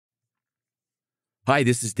Hi,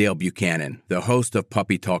 this is Dale Buchanan, the host of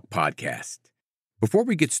Puppy Talk Podcast. Before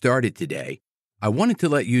we get started today, I wanted to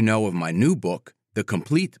let you know of my new book, The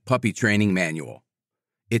Complete Puppy Training Manual.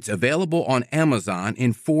 It's available on Amazon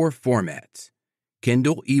in 4 formats: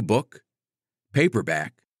 Kindle ebook,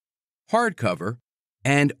 paperback, hardcover,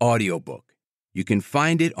 and audiobook. You can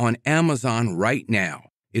find it on Amazon right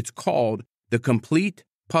now. It's called The Complete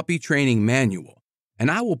Puppy Training Manual,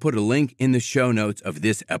 and I will put a link in the show notes of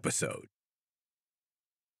this episode.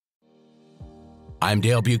 I'm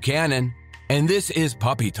Dale Buchanan, and this is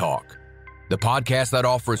Puppy Talk, the podcast that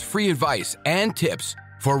offers free advice and tips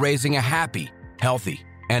for raising a happy, healthy,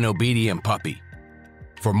 and obedient puppy.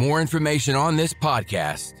 For more information on this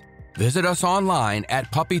podcast, visit us online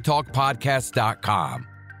at puppytalkpodcast.com.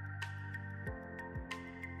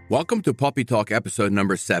 Welcome to Puppy Talk episode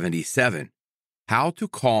number 77, How to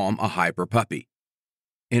Calm a Hyper Puppy.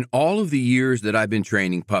 In all of the years that I've been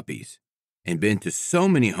training puppies and been to so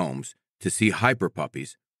many homes to see hyper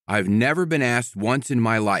puppies, I've never been asked once in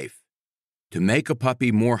my life to make a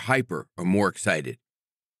puppy more hyper or more excited.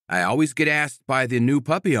 I always get asked by the new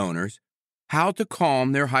puppy owners how to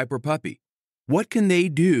calm their hyper puppy. What can they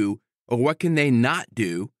do or what can they not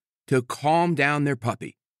do to calm down their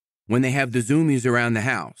puppy when they have the zoomies around the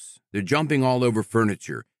house? They're jumping all over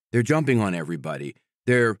furniture. They're jumping on everybody.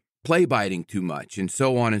 They're play biting too much, and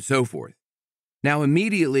so on and so forth. Now,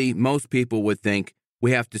 immediately, most people would think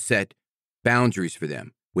we have to set boundaries for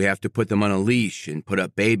them. We have to put them on a leash and put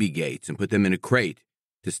up baby gates and put them in a crate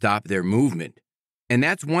to stop their movement. And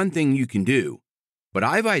that's one thing you can do. But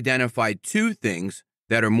I've identified 2 things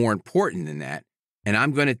that are more important than that, and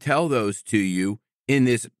I'm going to tell those to you in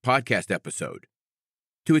this podcast episode.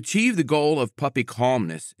 To achieve the goal of puppy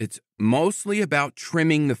calmness, it's mostly about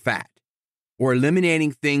trimming the fat or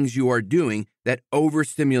eliminating things you are doing that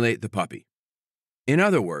overstimulate the puppy. In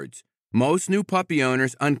other words, most new puppy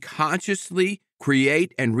owners unconsciously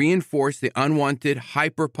create and reinforce the unwanted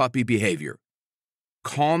hyper puppy behavior.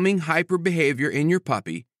 Calming hyper behavior in your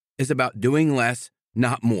puppy is about doing less,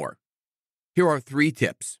 not more. Here are 3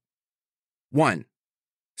 tips. 1.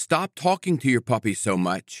 Stop talking to your puppy so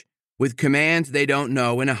much with commands they don't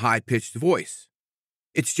know in a high-pitched voice.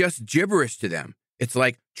 It's just gibberish to them. It's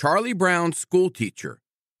like Charlie Brown's school teacher.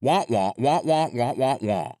 Wah, wah, wah, wah, wah, wah,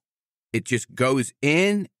 wah. It just goes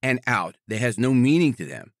in and out. It has no meaning to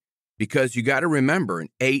them because you got to remember an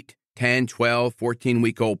 8, 10, 12,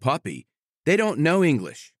 14-week-old puppy, they don't know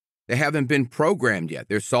English. They haven't been programmed yet.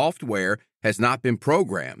 Their software has not been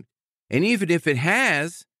programmed. And even if it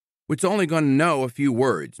has, it's only going to know a few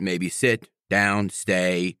words, maybe sit, down,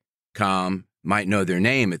 stay, come, might know their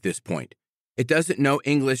name at this point. It doesn't know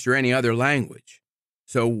English or any other language.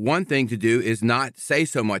 So one thing to do is not say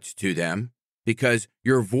so much to them, because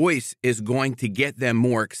your voice is going to get them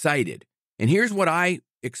more excited. And here's what I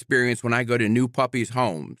experience when I go to new puppies'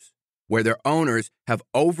 homes, where their owners have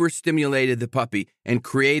overstimulated the puppy and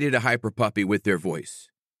created a hyper puppy with their voice.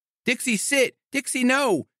 Dixie, sit. Dixie,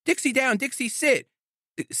 no. Dixie, down. Dixie, sit.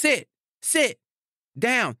 Sit. Sit.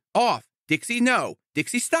 Down. Off. Dixie, no.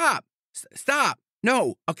 Dixie, stop. Stop.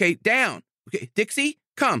 No. Okay, down. Okay, Dixie,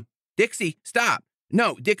 come. Dixie, stop.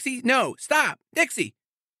 No. Dixie, no. Stop. Dixie.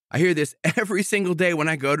 I hear this every single day when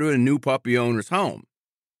I go to a new puppy owner's home.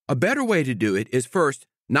 A better way to do it is first,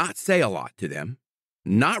 not say a lot to them,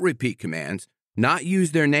 not repeat commands, not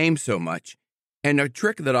use their name so much. And a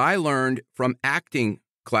trick that I learned from acting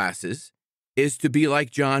classes is to be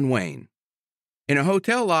like John Wayne. In a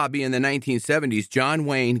hotel lobby in the 1970s, John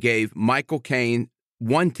Wayne gave Michael Caine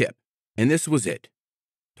one tip, and this was it.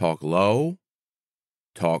 Talk low,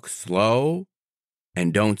 talk slow,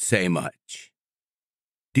 and don't say much.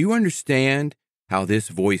 Do you understand how this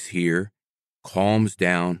voice here calms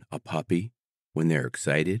down a puppy when they're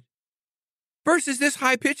excited? Versus this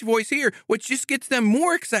high-pitched voice here, which just gets them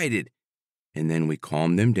more excited. And then we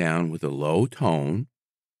calm them down with a low tone.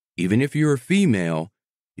 Even if you're a female,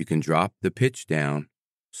 you can drop the pitch down,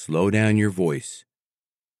 slow down your voice,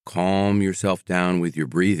 calm yourself down with your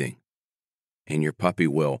breathing, and your puppy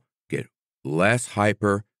will get less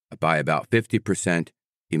hyper by about 50%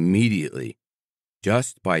 immediately,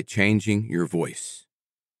 just by changing your voice.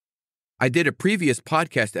 I did a previous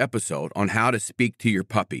podcast episode on how to speak to your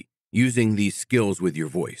puppy using these skills with your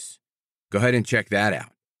voice. Go ahead and check that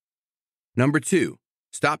out. Number 2,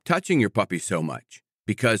 stop touching your puppy so much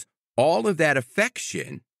because all of that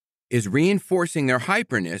affection is reinforcing their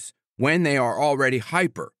hyperness when they are already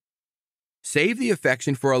hyper. Save the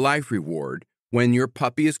affection for a life reward when your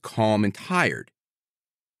puppy is calm and tired.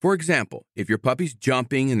 For example, if your puppy's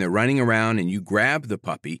jumping and they're running around and you grab the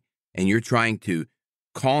puppy and you're trying to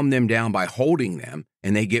calm them down by holding them,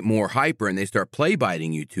 and they get more hyper and they start play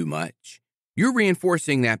biting you too much, you're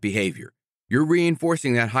reinforcing that behavior. You're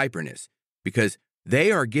reinforcing that hyperness because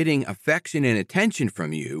they are getting affection and attention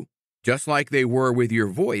from you, just like they were with your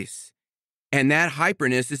voice, and that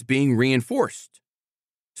hyperness is being reinforced.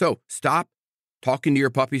 So stop talking to your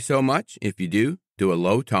puppy so much. If you do a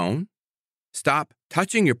low tone. Stop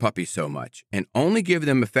touching your puppy so much and only give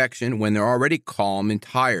them affection when they're already calm and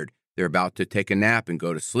tired. They're about to take a nap and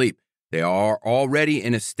go to sleep. They are already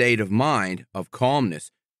in a state of mind of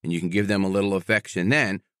calmness, and you can give them a little affection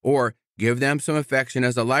then, or give them some affection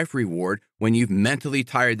as a life reward when you've mentally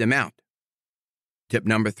tired them out. Tip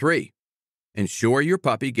number 3, ensure your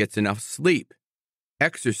puppy gets enough sleep,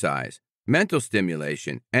 exercise, mental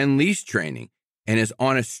stimulation, and leash training, and is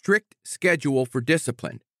on a strict schedule for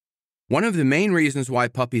discipline. One of the main reasons why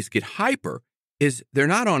puppies get hyper is they're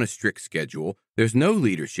not on a strict schedule. There's no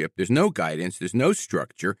leadership. There's no guidance. There's no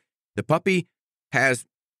structure. The puppy has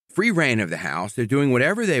free reign of the house. They're doing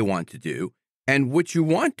whatever they want to do. And what you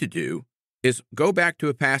want to do is go back to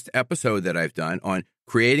a past episode that I've done on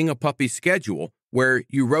creating a puppy schedule where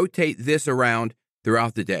you rotate this around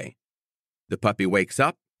throughout the day. The puppy wakes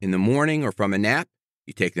up in the morning or from a nap.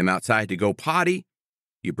 You take them outside to go potty.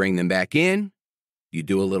 You bring them back in. You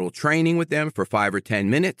do a little training with them for 5 or 10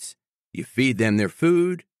 minutes. You feed them their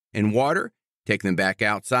food and water. Take them back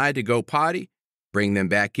outside to go potty. Bring them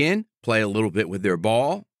back in. Play a little bit with their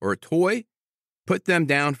ball or a toy. Put them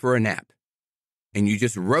down for a nap. And you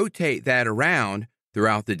just rotate that around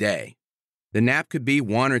throughout the day. The nap could be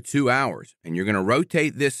 1 or 2 hours, and you're going to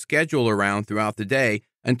rotate this schedule around throughout the day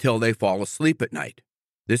until they fall asleep at night.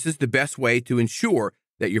 This is the best way to ensure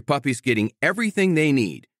that your puppy's getting everything they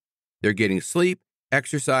need. They're getting sleep,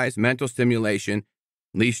 exercise, mental stimulation,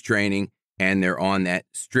 leash training, and they're on that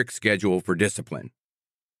strict schedule for discipline.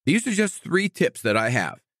 These are just 3 tips that I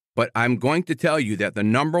have, but I'm going to tell you that the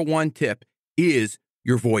number 1 tip is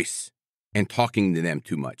your voice and talking to them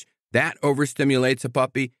too much. That overstimulates a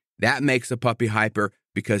puppy. That makes a puppy hyper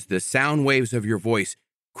because the sound waves of your voice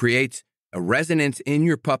creates a resonance in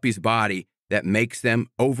your puppy's body that makes them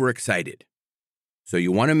overexcited. So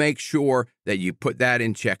you want to make sure that you put that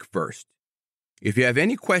in check first. If you have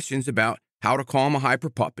any questions about how to calm a hyper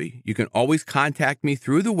puppy, you can always contact me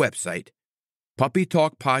through the website,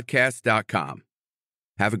 puppytalkpodcast.com.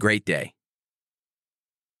 Have a great day.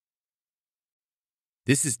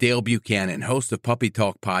 This is Dale Buchanan, host of Puppy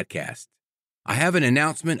Talk Podcast. I have an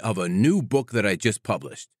announcement of a new book that I just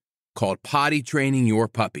published called Potty Training Your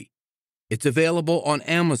Puppy. It's available on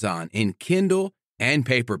Amazon in Kindle and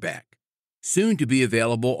paperback, soon to be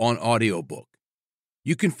available on audiobook.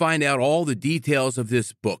 You can find out all the details of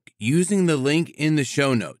this book using the link in the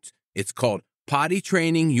show notes. It's called Potty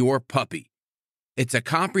Training Your Puppy. It's a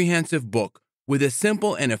comprehensive book with a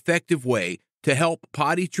simple and effective way to help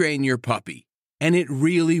potty train your puppy, and it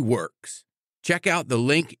really works. Check out the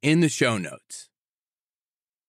link in the show notes.